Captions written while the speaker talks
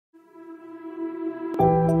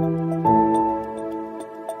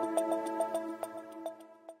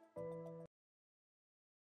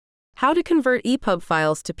How to convert EPUB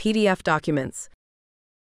files to PDF documents.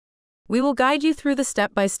 We will guide you through the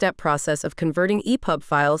step-by-step process of converting EPUB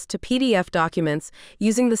files to PDF documents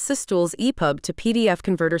using the SysTools EPUB to PDF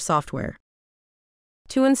Converter software.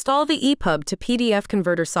 To install the EPUB to PDF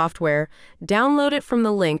Converter software, download it from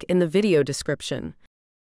the link in the video description.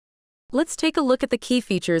 Let's take a look at the key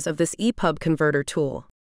features of this EPUB converter tool.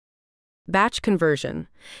 Batch conversion.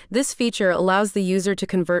 This feature allows the user to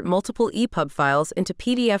convert multiple EPUB files into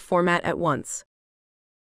PDF format at once.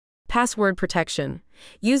 Password protection.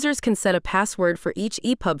 Users can set a password for each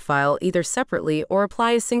EPUB file either separately or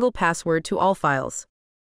apply a single password to all files.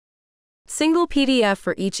 Single PDF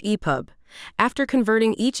for each EPUB. After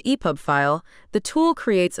converting each EPUB file, the tool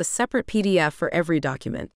creates a separate PDF for every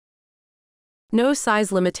document. No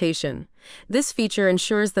size limitation. This feature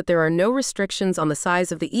ensures that there are no restrictions on the size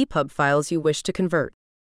of the EPUB files you wish to convert.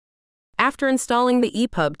 After installing the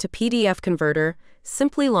EPUB to PDF converter,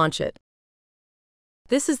 simply launch it.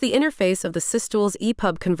 This is the interface of the SysTools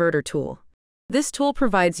EPUB converter tool. This tool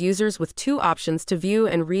provides users with two options to view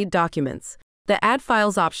and read documents. The Add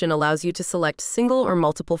Files option allows you to select single or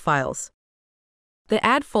multiple files. The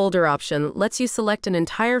Add Folder option lets you select an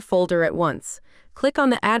entire folder at once. Click on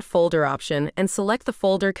the Add Folder option and select the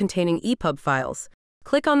folder containing EPUB files.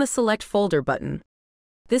 Click on the Select Folder button.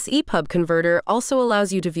 This EPUB converter also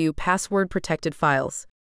allows you to view password-protected files.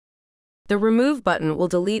 The Remove button will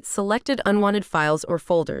delete selected unwanted files or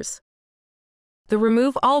folders. The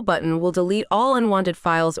Remove All button will delete all unwanted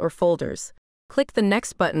files or folders. Click the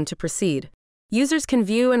Next button to proceed. Users can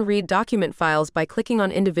view and read document files by clicking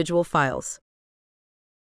on individual files.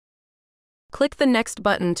 Click the Next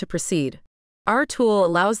button to proceed. Our tool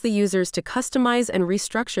allows the users to customize and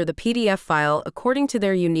restructure the PDF file according to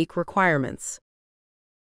their unique requirements.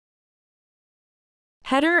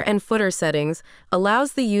 Header and footer settings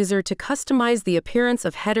allows the user to customize the appearance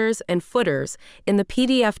of headers and footers in the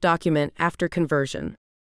PDF document after conversion.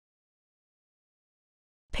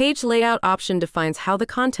 Page layout option defines how the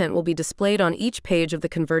content will be displayed on each page of the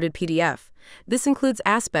converted PDF. This includes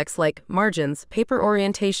aspects like margins, paper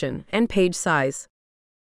orientation, and page size.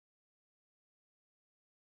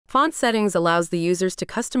 Font settings allows the users to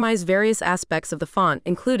customize various aspects of the font,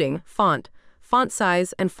 including font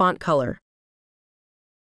size, and font color.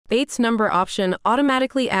 Bates number option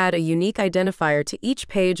automatically add a unique identifier to each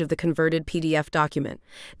page of the converted PDF document.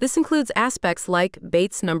 This includes aspects like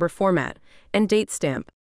Bates number format and date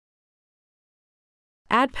stamp.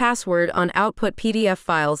 Add password on output PDF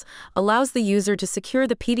files allows the user to secure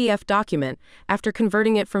the PDF document after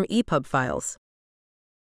converting it from EPUB files.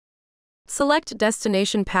 Select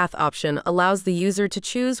Destination Path option allows the user to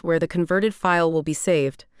choose where the converted file will be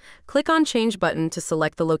saved. Click on Change button to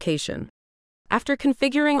select the location. After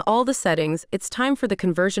configuring all the settings, it's time for the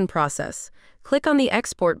conversion process. Click on the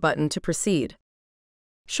Export button to proceed.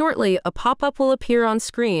 Shortly, a pop-up will appear on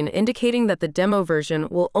screen indicating that the demo version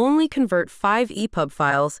will only convert 5 EPUB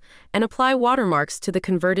files and apply watermarks to the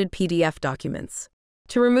converted PDF documents.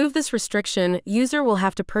 To remove this restriction, user will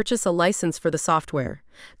have to purchase a license for the software.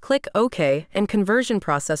 Click OK and conversion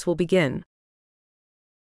process will begin.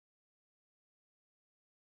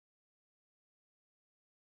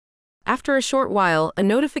 After a short while, a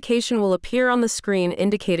notification will appear on the screen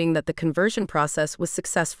indicating that the conversion process was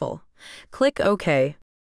successful. Click OK.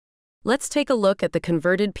 Let's take a look at the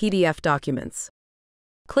converted PDF documents.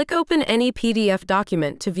 Click Open any PDF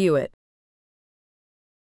document to view it.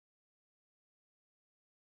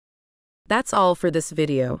 That's all for this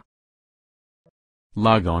video.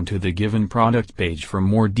 Log on to the given product page for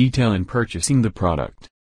more detail in purchasing the product.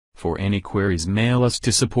 For any queries, mail us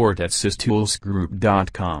to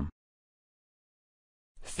support@systoolsgroup.com.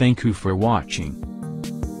 Thank you for watching.